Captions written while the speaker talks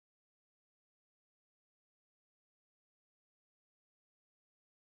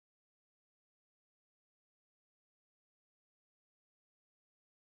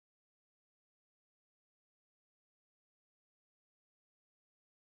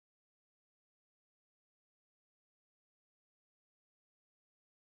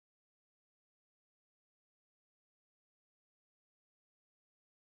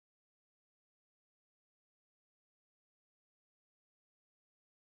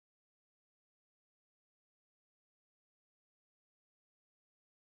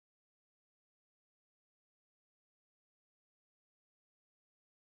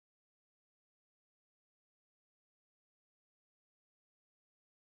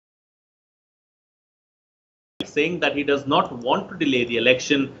saying that he does not want to delay the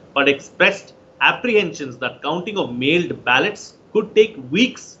election, but expressed apprehensions that counting of mailed ballots could take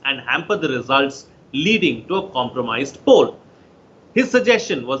weeks and hamper the results, leading to a compromised poll. His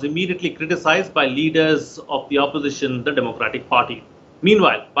suggestion was immediately criticized by leaders of the opposition, the Democratic Party.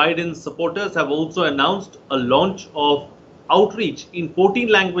 Meanwhile, Biden's supporters have also announced a launch of outreach in 14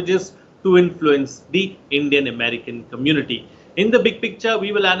 languages to influence the Indian American community. In the big picture,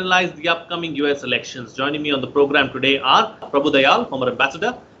 we will analyze the upcoming US elections. Joining me on the program today are Prabhu Dayal, former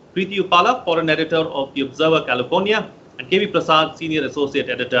ambassador, Preeti Upala, foreign editor of The Observer California, and KV Prasad, senior associate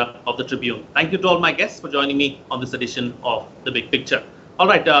editor of the Tribune. Thank you to all my guests for joining me on this edition of The Big Picture. All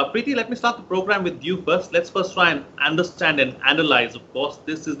right, Preeti, let me start the program with you first. Let's first try and understand and analyze, of course.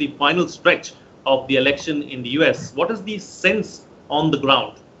 This is the final stretch of the election in the US. What is the sense on the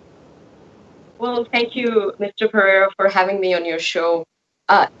ground? Well, thank you, Mr. Pereira, for having me on your show.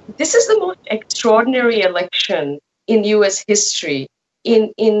 This is the most extraordinary election in US history.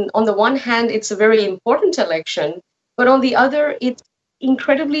 On the one hand, it's a very important election, but on the other, it's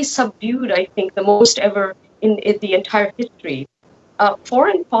incredibly subdued, I think, the most ever in the entire history.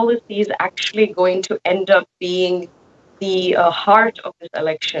 Foreign policy is actually going to end up being the heart of this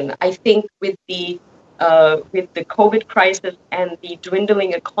election. I think with the COVID crisis and the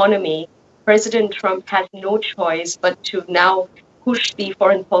dwindling economy, President Trump has no choice but to now push the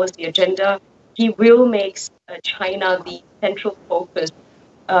foreign policy agenda. He will make China the central focus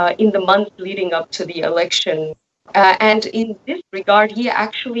in the months leading up to the election. And in this regard, he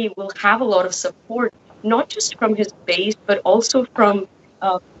actually will have a lot of support, not just from his base, but also from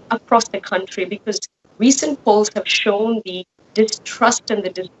across the country, because recent polls have shown the distrust and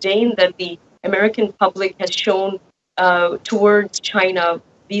the disdain that the American public has shown towards China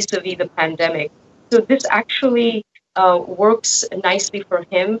vis-a-vis the pandemic. So this actually works nicely for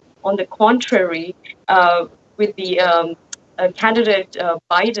him. On the contrary, with the candidate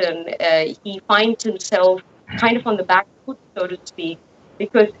Biden, he finds himself kind of on the back foot, so to speak,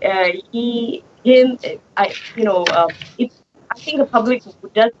 because I think the public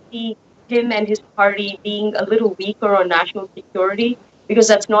does see him and his party being a little weaker on national security, because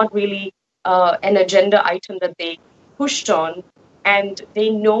that's not really an agenda item that they pushed on. And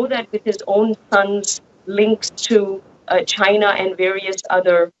they know that with his own son's links to China and various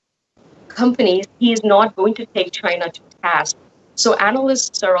other companies, he is not going to take China to task. So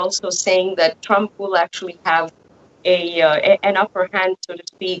analysts are also saying that Trump will actually have an upper hand, so to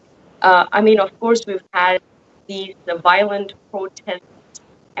speak. Of course, we've had these violent protests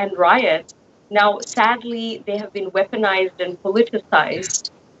and riots. Now, sadly, they have been weaponized and politicized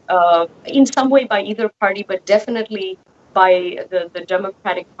in some way by either party, but definitely by the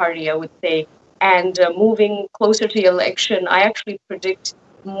Democratic Party, I would say. And moving closer to the election, I actually predict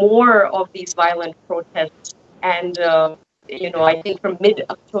more of these violent protests. And, I think from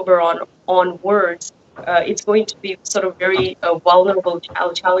mid-October onwards, it's going to be sort of very vulnerable,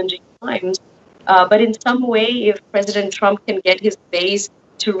 challenging times. But in some way, if President Trump can get his base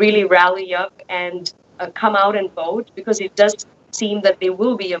to really rally up and come out and vote, because it does seem that there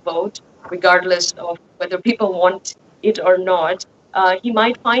will be a vote, regardless of whether people want it or not, he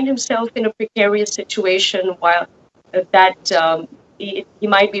might find himself in a precarious situation while he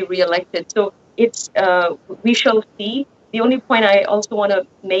might be reelected. So we shall see. The only point I also want to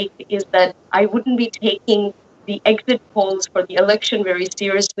make is that I wouldn't be taking the exit polls for the election very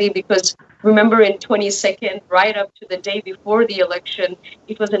seriously, because remember in 22nd, right up to the day before the election,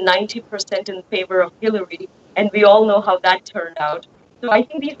 it was a 90% in favor of Hillary, and we all know how that turned out. So I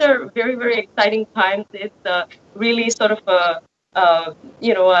think these are very, very exciting times. It's really sort of a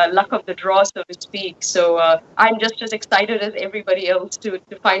luck of the draw, so to speak. So I'm just as excited as everybody else to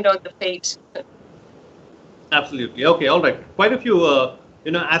find out the fate. Absolutely. Okay. All right. Quite a few,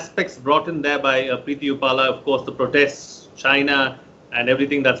 aspects brought in there by Preeti Upala. Of course, the protests, China, and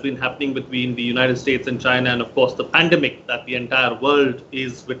everything that's been happening between the United States and China, and of course the pandemic that the entire world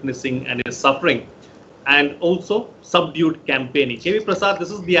is witnessing and is suffering, and also subdued campaigning. KV Prasad,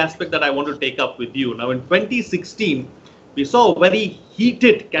 this is the aspect that I want to take up with you. Now, in 2016, we saw a very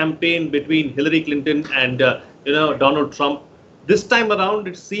heated campaign between Hillary Clinton and Donald Trump. This time around,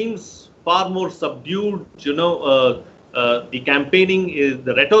 it seems far more subdued. The campaigning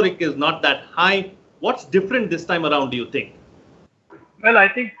the rhetoric is not that high. What's different this time around, do you think? Well, I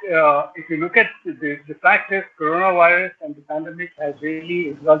think if you look at the fact is coronavirus and the pandemic has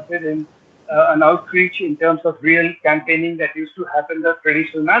really resulted in an outreach in terms of real campaigning that used to happen the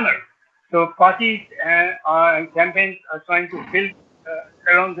traditional manner. So parties and campaigns are trying to build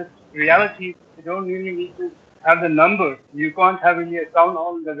around this reality. They don't really need to have the numbers. You can't have really a town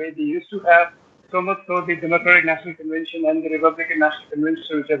hall the way they used to have. so much so the Democratic National Convention and the Republican National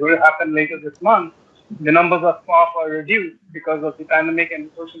Convention, which are going to happen later this month, the numbers are far reduced because of the pandemic and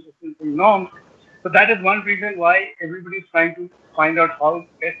the social distancing norms. So that is one reason why everybody is trying to find out how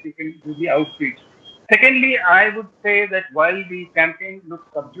best we can do the outreach. Secondly, I would say that while the campaign looks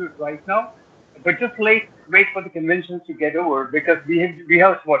subdued right now, but just wait for the conventions to get over, because we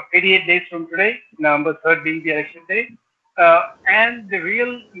have what, 88 days from today, November 3rd being the election day, and the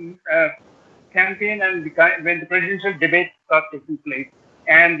real campaign and when the presidential debates start taking place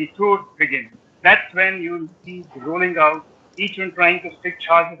and the tour begins. That's when you'll see the rolling out, each one trying to stick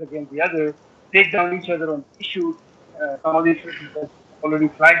charges against the other, take down each other on issues, some of the issues that already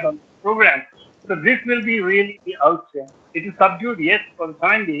flagged on the program. So this will be really the outcome. It is subdued, yes, for the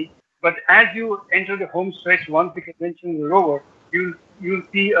time being, but as you enter the home stretch, once the convention is over, you'll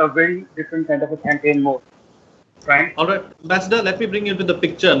see a very different kind of a campaign mode. Right? All right, Ambassador, let me bring you into the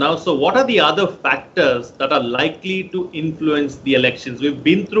picture now. So what are the other factors that are likely to influence the elections? We've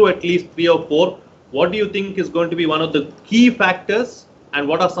been through at least 3 or 4. What do you think is going to be one of the key factors, and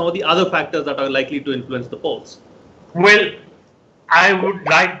what are some of the other factors that are likely to influence the polls? Well, I would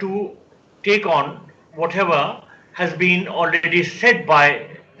like to take on whatever has been already said by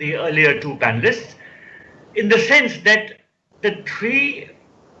the earlier 2 panelists, in the sense that the 3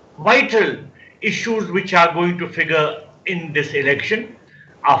 vital issues which are going to figure in this election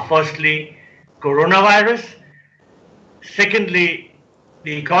are firstly coronavirus, secondly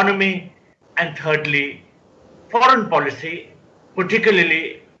the economy, and thirdly foreign policy,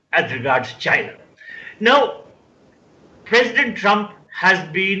 particularly as regards China. Now, President Trump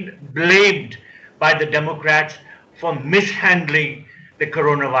has been blamed by the Democrats for mishandling the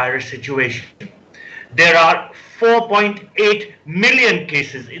coronavirus situation. There are 4.8 million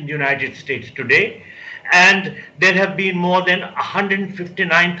cases in the United States today, and there have been more than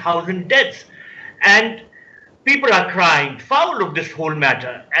 159,000 deaths. And people are crying foul of this whole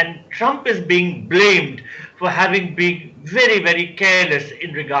matter, and Trump is being blamed for having been very careless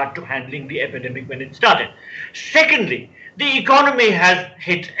in regard to handling the epidemic when it started. Secondly, the economy has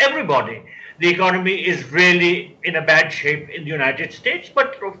hit everybody. The economy is really in a bad shape in the United States,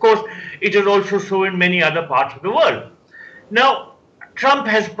 but of course it is also so in many other parts of the world. Now, Trump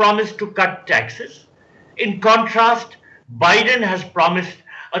has promised to cut taxes. In contrast, Biden has promised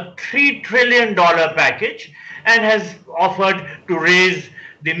a $3 trillion package and has offered to raise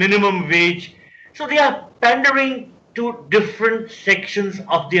the minimum wage. So they are pandering to different sections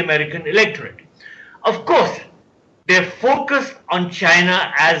of the American electorate. Of course, their focus on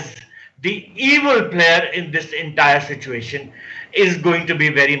China as the evil player in this entire situation is going to be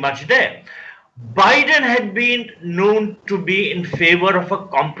very much there. Biden had been known to be in favor of a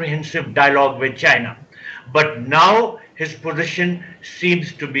comprehensive dialogue with China, but now his position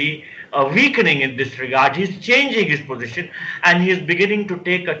seems to be weakening in this regard. He's changing his position, and he is beginning to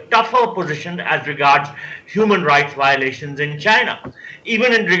take a tougher position as regards human rights violations in China.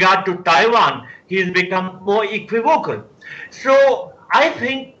 Even in regard to Taiwan, he has become more equivocal. So I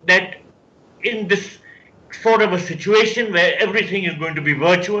think that in this sort of a situation where everything is going to be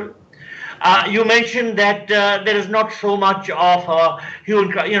virtual, you mentioned that there is not so much of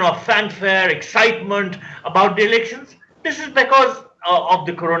fanfare, excitement about the elections. This is because of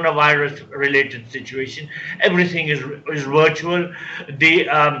the coronavirus-related situation. Everything is virtual.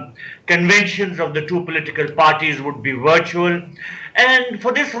 The conventions of the 2 political parties would be virtual, and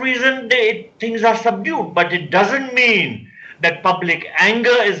for this reason, things are subdued. But it doesn't mean that public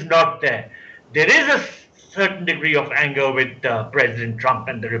anger is not there. There is a certain degree of anger with President Trump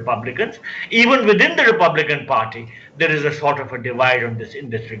and the Republicans. Even within the Republican Party, there is a sort of a divide on this in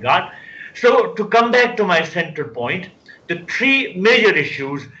this regard. So to come back to my central point, the 3 major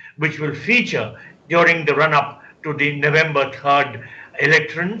issues which will feature during the run-up to the November 3rd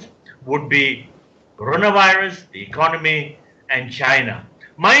elections would be coronavirus, the economy, and China.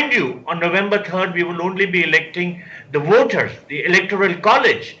 Mind you, on November 3rd, we will only be electing the voters, the Electoral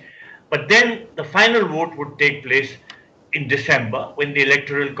College. But then the final vote would take place in December, when the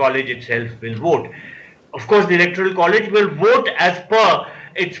Electoral College itself will vote. Of course, the Electoral College will vote as per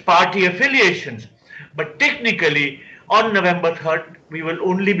its party affiliations. But technically, on November 3rd, we will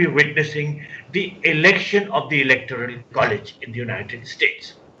only be witnessing the election of the Electoral College in the United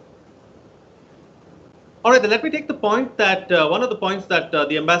States. All right, then let me take the point that one of the points that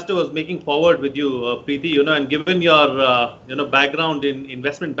the ambassador was making forward with you, Preeti, and given your background in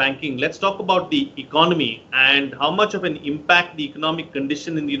investment banking, let's talk about the economy and how much of an impact the economic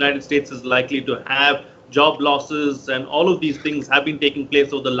condition in the United States is likely to have. Job losses and all of these things have been taking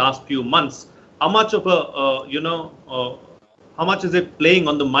place over the last few months. How much of how much is it playing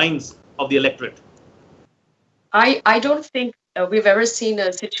on the minds of the electorate? I don't think we've ever seen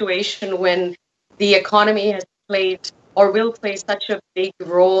a situation when the economy has played or will play such a big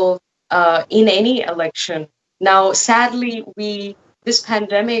role in any election. Now, sadly, this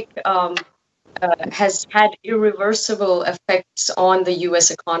pandemic has had irreversible effects on the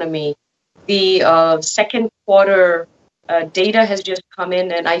U.S. economy. The second quarter data has just come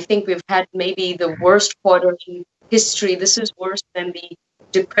in, and I think we've had maybe the worst quarter in history. This is worse than the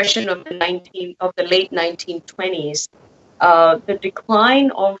depression of the late 1920s. The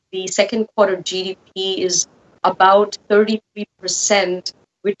decline of the second quarter GDP is about 33%,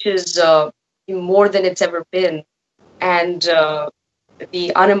 which is more than it's ever been, and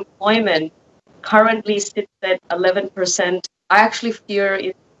the unemployment currently sits at 11%. I actually fear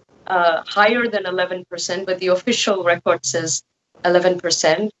it's higher than 11%, but the official record says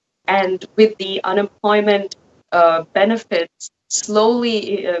 11%. And with the unemployment benefits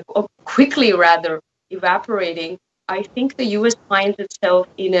quickly rather, evaporating, I think the US finds itself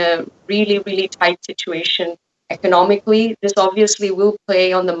in a really, really tight situation economically. This obviously will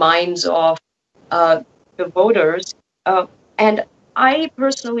play on the minds of the voters. And I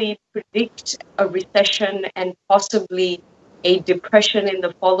personally predict a recession and possibly a depression in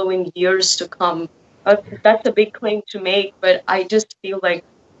the following years to come. That's a big claim to make, but I just feel like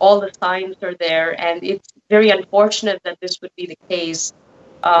all the signs are there, and it's very unfortunate that this would be the case.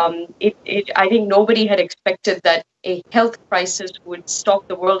 I think nobody had expected that a health crisis would stop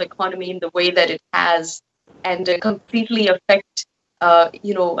the world economy in the way that it has, and completely affect,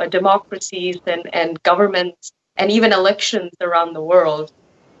 democracies and governments and even elections around the world.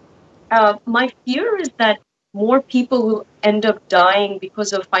 My fear is that more people will end up dying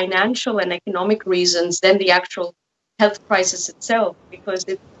because of financial and economic reasons than the actual health crisis itself. Because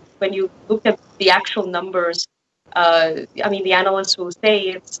when you look at the actual numbers, the analysts will say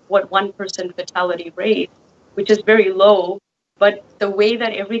it's 1% fatality rate, which is very low. But the way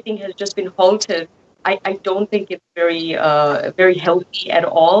that everything has just been halted, I don't think it's very healthy at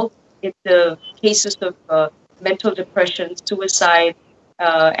all. It's the cases of mental depression, suicide,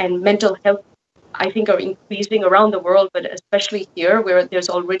 and mental health, I think, are increasing around the world, but especially here where there's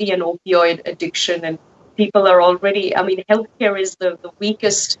already an opioid addiction and people are already, healthcare is the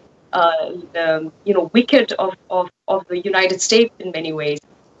weakest, wicket of the United States in many ways.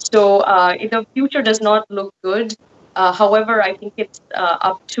 So the future does not look good. However, I think it's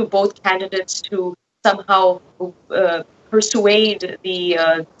up to both candidates to somehow persuade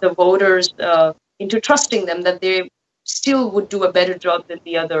the voters into trusting them, that they still would do a better job than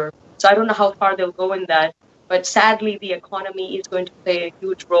the other. So I don't know how far they'll go in that, but sadly the economy is going to play a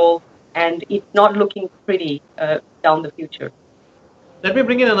huge role, and it's not looking pretty down the future. Let me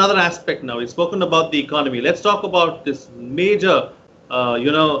bring in another aspect now. We've spoken about the economy. Let's talk about this major,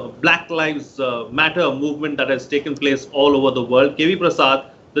 Black Lives Matter movement that has taken place all over the world. KV Prasad,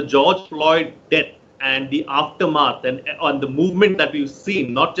 the George Floyd death and the aftermath and on the movement that we've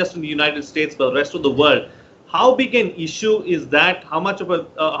seen, not just in the United States, but the rest of the world. How big an issue is that? How much of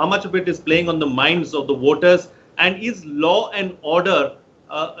it is playing on the minds of the voters? And is law and order,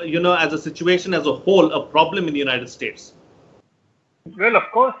 as a situation as a whole, a problem in the United States? Well, of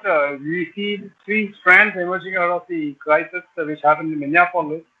course, we see three strands emerging out of the crisis which happened in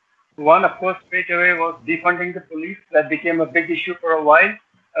Minneapolis. One, of course, straight away was defunding the police. That became a big issue for a while.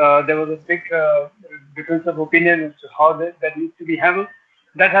 There was a big difference of opinion as to how that needs to be handled.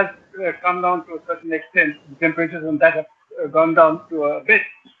 That has come down to a certain extent. The temperatures on that have gone down to a bit.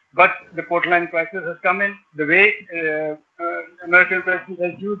 But the Portland crisis has come in. The way American president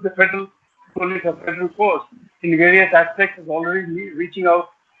has used the federal police or federal force in various aspects is already reaching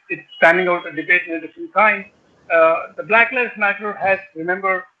out. It's standing out a debate in a different kind. The Black Lives Matter has,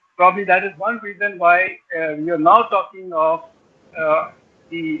 remember, probably that is one reason why we are now talking of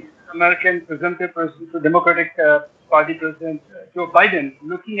the American presumptive president, the Democratic Party President Joe Biden,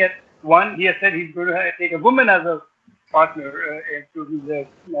 looking at one. He has said he's going to take a woman as a partner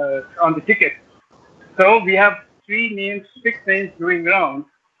on the ticket. So we have six names going around.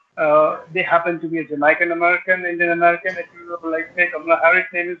 They happen to be a Jamaican American, Indian American, like say Kamala Harris'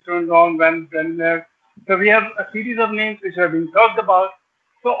 name is thrown around, so we have a series of names which are being talked about.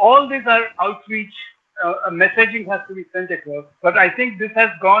 So all these are outreach. Messaging has to be sent across. But I think this has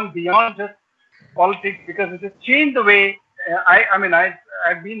gone beyond just politics, because it has changed the way.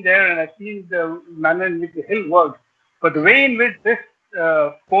 I've been there and I've seen the manner in which the Hill works. But the way in which this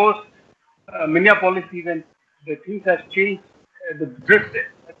post Minneapolis event, the things have changed, the drift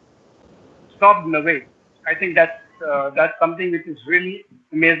stopped in a way. I think that's something which is really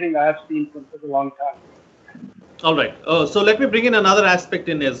amazing. I have seen for such a long time. All right. So let me bring in another aspect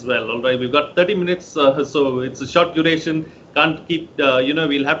in as well. All right. We've got 30 minutes, so it's a short duration. Can't keep,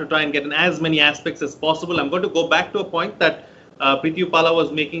 we'll have to try and get in as many aspects as possible. I'm going to go back to a point that Preeti Upala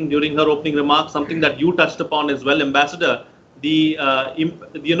was making during her opening remarks, something that you touched upon as well, Ambassador. The,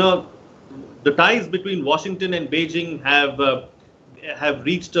 the ties between Washington and Beijing have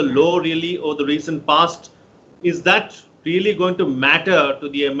reached a low really over the recent past. Is that really going to matter to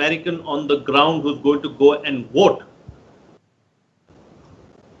the American on the ground who's going to go and vote?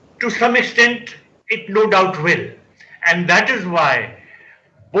 To some extent, it no doubt will. And that is why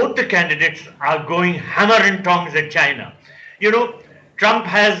both the candidates are going hammer and tongs at China. You know, Trump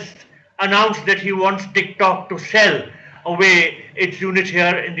has announced that he wants TikTok to sell away its unit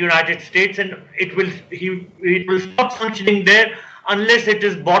here in the United States, and it will stop functioning there unless it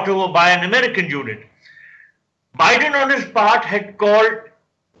is bought over by an American unit. Biden, on his part, had called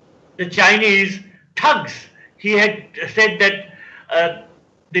the Chinese thugs. He had said that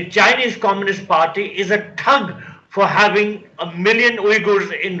the Chinese Communist Party is a thug for having 1 million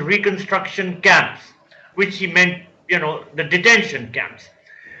Uyghurs in reconstruction camps, which he meant, the detention camps.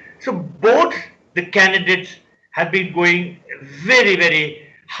 So both the candidates have been going very, very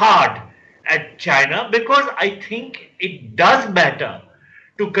hard at China, because I think it does matter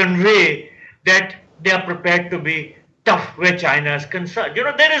to convey that they are prepared to be tough where China is concerned.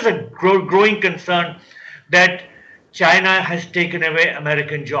 There is a growing concern that China has taken away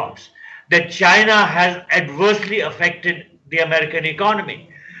American jobs, that China has adversely affected the American economy,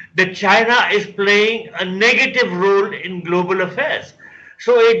 that China is playing a negative role in global affairs.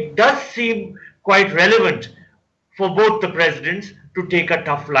 So it does seem quite relevant for both the presidents to take a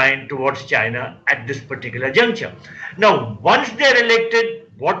tough line towards China at this particular juncture. Now, once they're elected,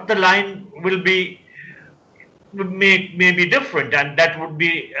 what the line will be may be different, and that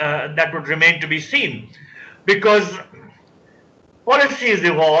would remain to be seen, because policies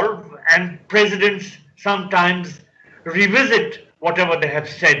evolve and presidents sometimes revisit whatever they have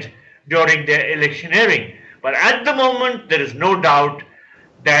said during their electioneering. But at the moment, there is no doubt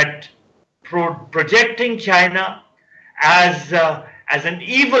that projecting China as an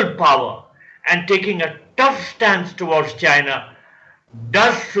evil power and taking a tough stance towards China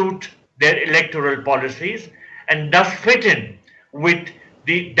does suit their electoral policies and does fit in with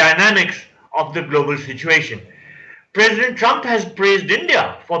the dynamics of the global situation. President Trump has praised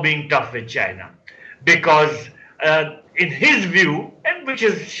India for being tough with China because in his view, and which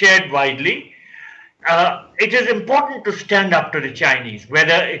is shared widely, it is important to stand up to the Chinese,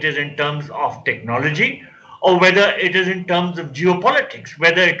 whether it is in terms of technology or whether it is in terms of geopolitics,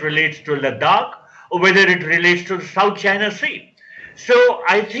 whether it relates to Ladakh or whether it relates to the South China Sea. So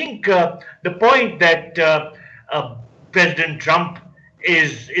I think the point that President Trump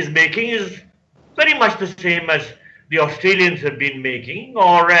is making is very much the same as the Australians have been making,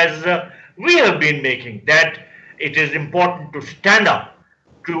 or as we have been making, that it is important to stand up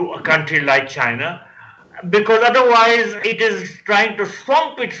to a country like China, because otherwise it is trying to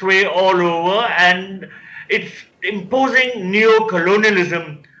swamp its way all over and it's imposing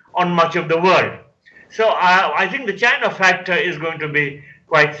neo-colonialism on much of the world. So I think the China factor is going to be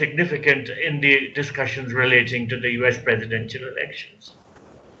quite significant in the discussions relating to the US presidential elections.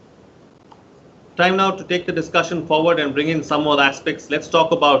 Time now to take the discussion forward and bring in some more aspects. Let's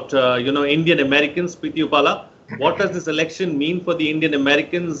talk about, Indian Americans. Preeti Upala, what does this election mean for the Indian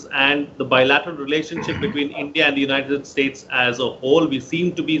Americans and the bilateral relationship between India and the United States as a whole? We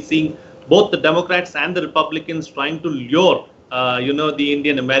seem to be seeing both the Democrats and the Republicans trying to lure, the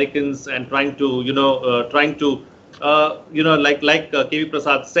Indian Americans and trying to, like KV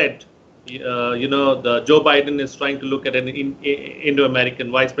Prasad said, the Joe Biden is trying to look at an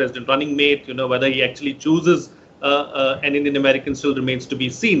Indo-American vice president running mate. Whether he actually chooses an Indian American still remains to be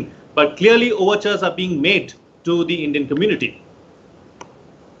seen. But clearly, overtures are being made to the Indian community.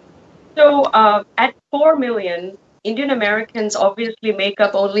 So, at 4 million, Indian Americans obviously make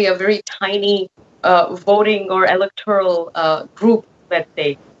up only a very tiny voting or electoral group, let's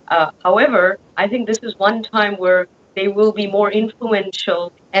say. However, I think this is one time where they will be more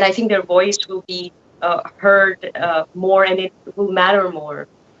influential, and I think their voice will be heard more, and it will matter more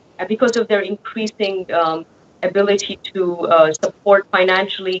because of their increasing ability to support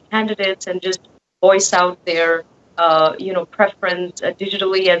financially candidates and just voice out their preference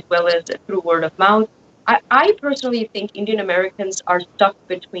digitally as well as through word of mouth. I personally think Indian Americans are stuck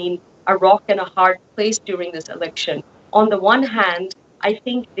between a rock and a hard place during this election. On the one hand, I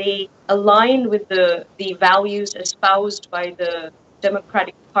think they align with the values espoused by the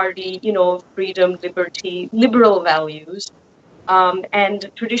Democratic Party, freedom, liberty, liberal values.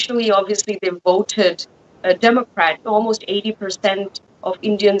 And traditionally, obviously, they voted Democrat. Almost 80% of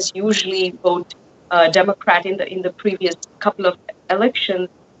Indians usually vote Democrat in the previous couple of elections.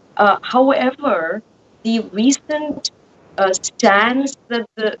 However, the recent stance that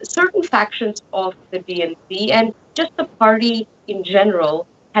the certain factions of the DNC and just the party in general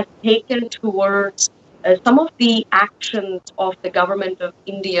has taken towards some of the actions of the government of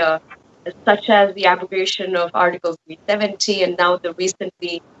India, such as the abrogation of Article 370 and now the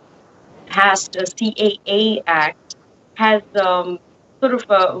recently passed CAA Act, has sort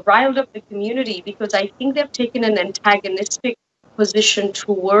of riled up the community, because I think they've taken an antagonistic position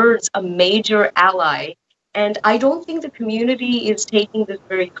towards a major ally. And I don't think the community is taking this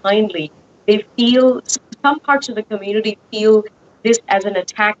very kindly. They feel, some parts of the community feel this as an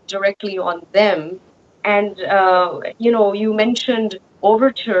attack directly on them. And, you mentioned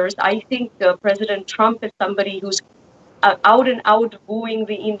overtures. I think President Trump is somebody who's out and out wooing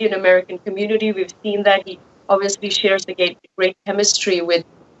the Indian American community. We've seen that. He obviously shares the great chemistry with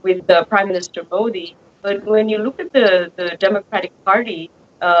Prime Minister Modi. But when you look at the Democratic Party,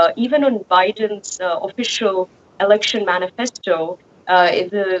 even on Biden's official election manifesto,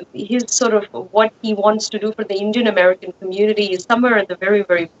 his sort of what he wants to do for the Indian American community is somewhere at the very,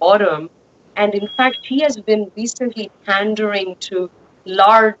 very bottom. And in fact, he has been recently pandering to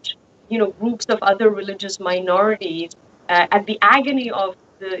large, groups of other religious minorities at the agony of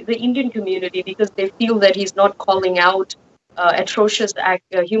the Indian community, because they feel that he's not calling out atrocious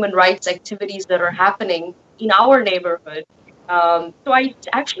human rights activities that are happening in our neighborhood. So I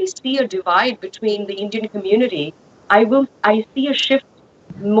actually see a divide between the Indian community. I see a shift.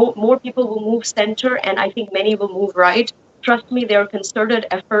 More people will move center, and I think many will move right. Trust me, there are concerted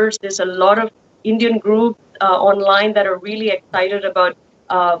efforts. There's a lot of Indian groups online that are really excited about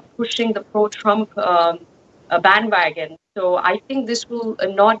pushing the pro-Trump bandwagon. So I think this will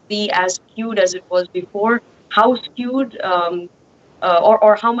not be as skewed as it was before. How skewed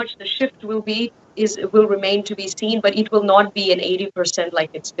or how much the shift will be will remain to be seen, but it will not be an 80% like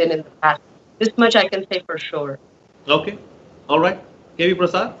it's been in the past. This much I can say for sure. Okay. All right. KV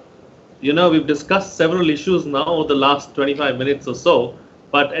Prasad, we've discussed several issues now over the last 25 minutes or so,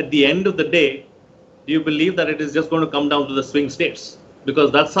 but at the end of the day, do you believe that it is just going to come down to the swing states?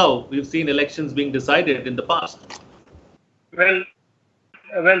 Because that's how we've seen elections being decided in the past. Well,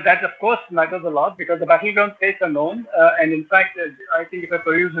 that of course matters a lot, because the battleground states are known. And in fact, I think if I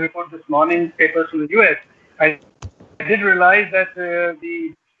peruse the report this morning, papers from the US, I did realize that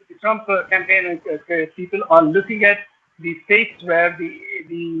the Trump campaign and people are looking at the states where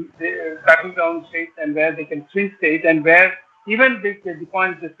the battleground states and where they can swing states, and where even the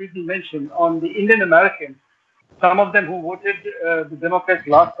point that Preeti mentioned on the Indian Americans, some of them who voted the Democrats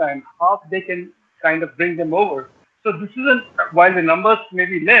last time, how they can kind of bring them over. So this isn't, while the numbers may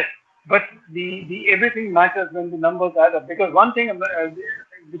be less, but the everything matters when the numbers add up. Because one thing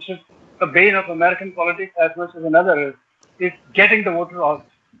which is the bane of American politics as much as another is getting the voter out.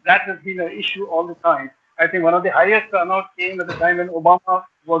 That has been an issue all the time. I think one of the highest turnouts came at the time when Obama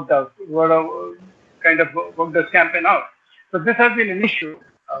worked his campaign out. So this has been an issue.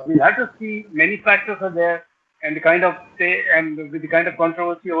 We have to see many factors are there, and with the kind of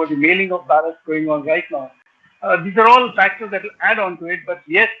controversy over the mailing of ballots going on right now. These are all factors that will add on to it. But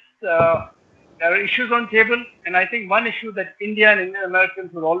yes, there are issues on table, and I think one issue that India and Indian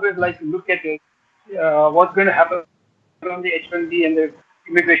Americans would always like to look at is what's going to happen on the H-1B and the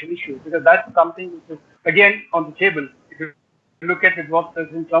immigration issue, because that's something which is again on the table. If you look at it, what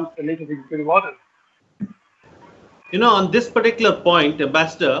President Trump's latest executive order. On this particular point,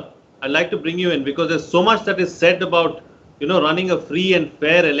 Ambassador, I'd like to bring you in, because there's so much that is said about running a free and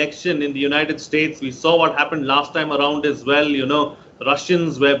fair election in the United States. We saw what happened last time around as well.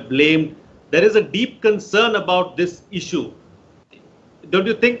 Russians were blamed. There is a deep concern about this issue. Do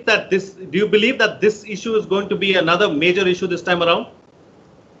you believe that this issue is going to be another major issue this time around?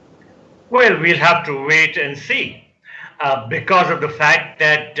 Well, we'll have to wait and see, because of the fact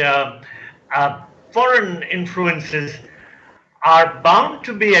that foreign influences are bound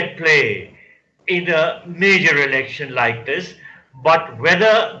to be at play in a major election like this, but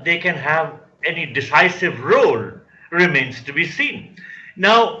whether they can have any decisive role remains to be seen.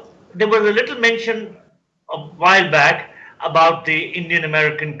 Now, there was a little mention a while back about the Indian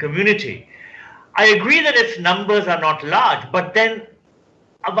American community. I agree that its numbers are not large, but then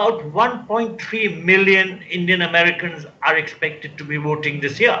about 1.3 million Indian Americans are expected to be voting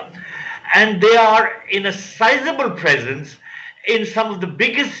this year. And they are in a sizable presence in some of the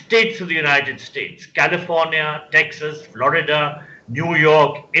biggest states of the United States: California, Texas, Florida, New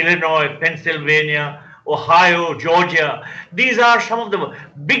York, Illinois, Pennsylvania, Ohio, Georgia. These are some of the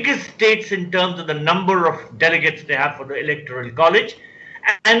biggest states in terms of the number of delegates they have for the Electoral College.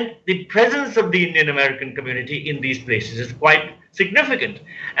 And the presence of the Indian American community in these places is quite significant.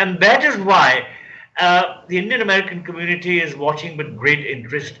 And that is why the Indian American community is watching with great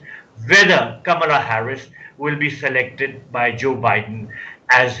interest whether Kamala Harris will be selected by Joe Biden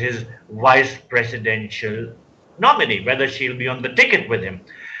as his vice presidential nominee, whether she'll be on the ticket with him.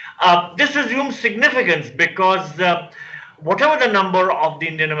 This assumes significance because whatever the number of the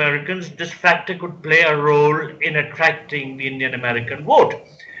Indian Americans, this factor could play a role in attracting the Indian American vote.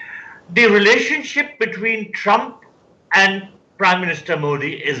 The relationship between Trump and Prime Minister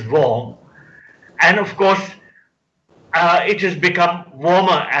Modi is warm. And of course, it has become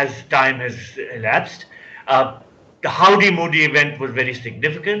warmer as time has elapsed. The Howdy Modi event was very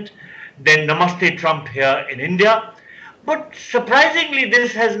significant. Then Namaste Trump here in India. But surprisingly,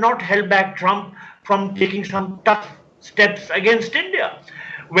 this has not held back Trump from taking some tough steps against India,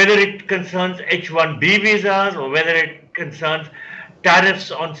 whether it concerns H-1B visas or whether it concerns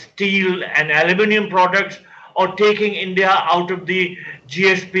tariffs on steel and aluminium products or taking India out of the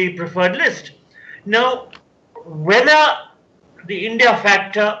GSP preferred list. Now, whether the India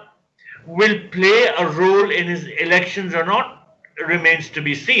factor will play a role in his elections or not remains to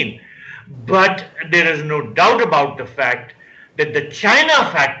be seen. But there is no doubt about the fact that the China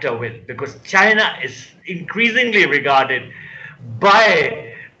factor will, because China is increasingly regarded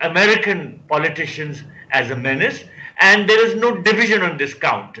by American politicians as a menace, and there is no division on this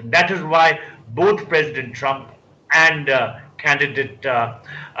count. And that is why both President Trump and candidate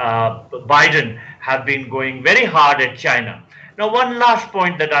Biden have been going very hard at China. Now, one last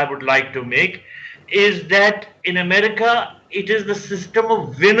point that I would like to make is that in America, it is the system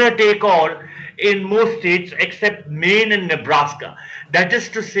of winner take all in most states except Maine and Nebraska. That is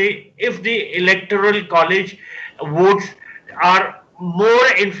to say, if the Electoral College votes are more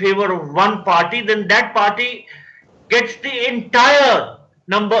in favor of one party, then that party gets the entire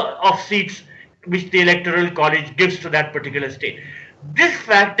number of seats which the Electoral College gives to that particular state. This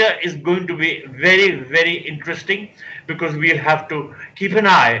factor is going to be very, very interesting because we'll have to keep an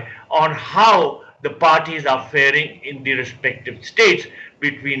eye on how the parties are faring in the respective states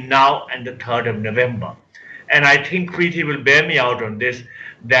between now and the 3rd of November. And I think Preeti will bear me out on this,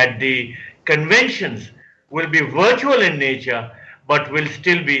 that the conventions will be virtual in nature, but will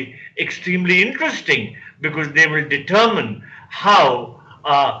still be extremely interesting because they will determine how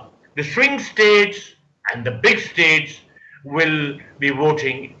the swing states and the big states will be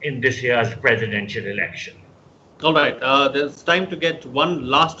voting in this year's presidential election. All right, there's time to get one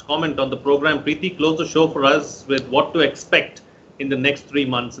last comment on the program. Preeti, close the show for us with what to expect in the next 3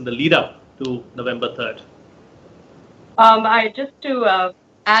 months in the lead up to November 3rd. Just to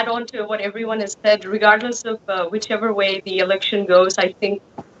add on to what everyone has said, regardless of whichever way the election goes, I think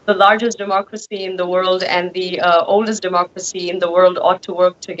the largest democracy in the world and the oldest democracy in the world ought to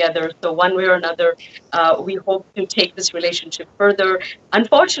work together. So one way or another, we hope to take this relationship further.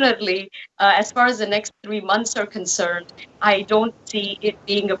 Unfortunately, as far as the next 3 months are concerned, I don't see it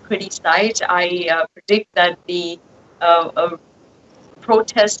being a pretty sight. I predict that the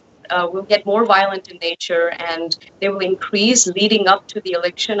protests will get more violent in nature and they will increase leading up to the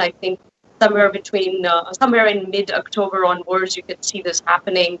election. I think somewhere in mid-October onwards, you could see this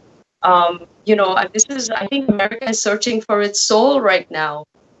happening. I think America is searching for its soul right now.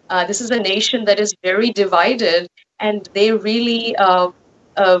 This is a nation that is very divided, and they really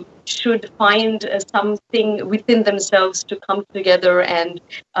should find something within themselves to come together. And,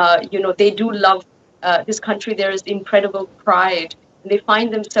 they do love this country. There is incredible pride. They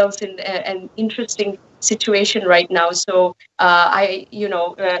find themselves in an interesting situation right now. So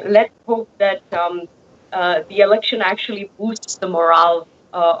let's hope that the election actually boosts the morale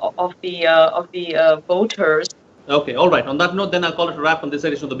of the voters. Okay, all right. On that note, then I'll call it a wrap on this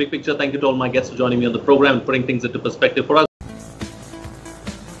edition of The Big Picture. Thank you to all my guests for joining me on the program and putting things into perspective for us.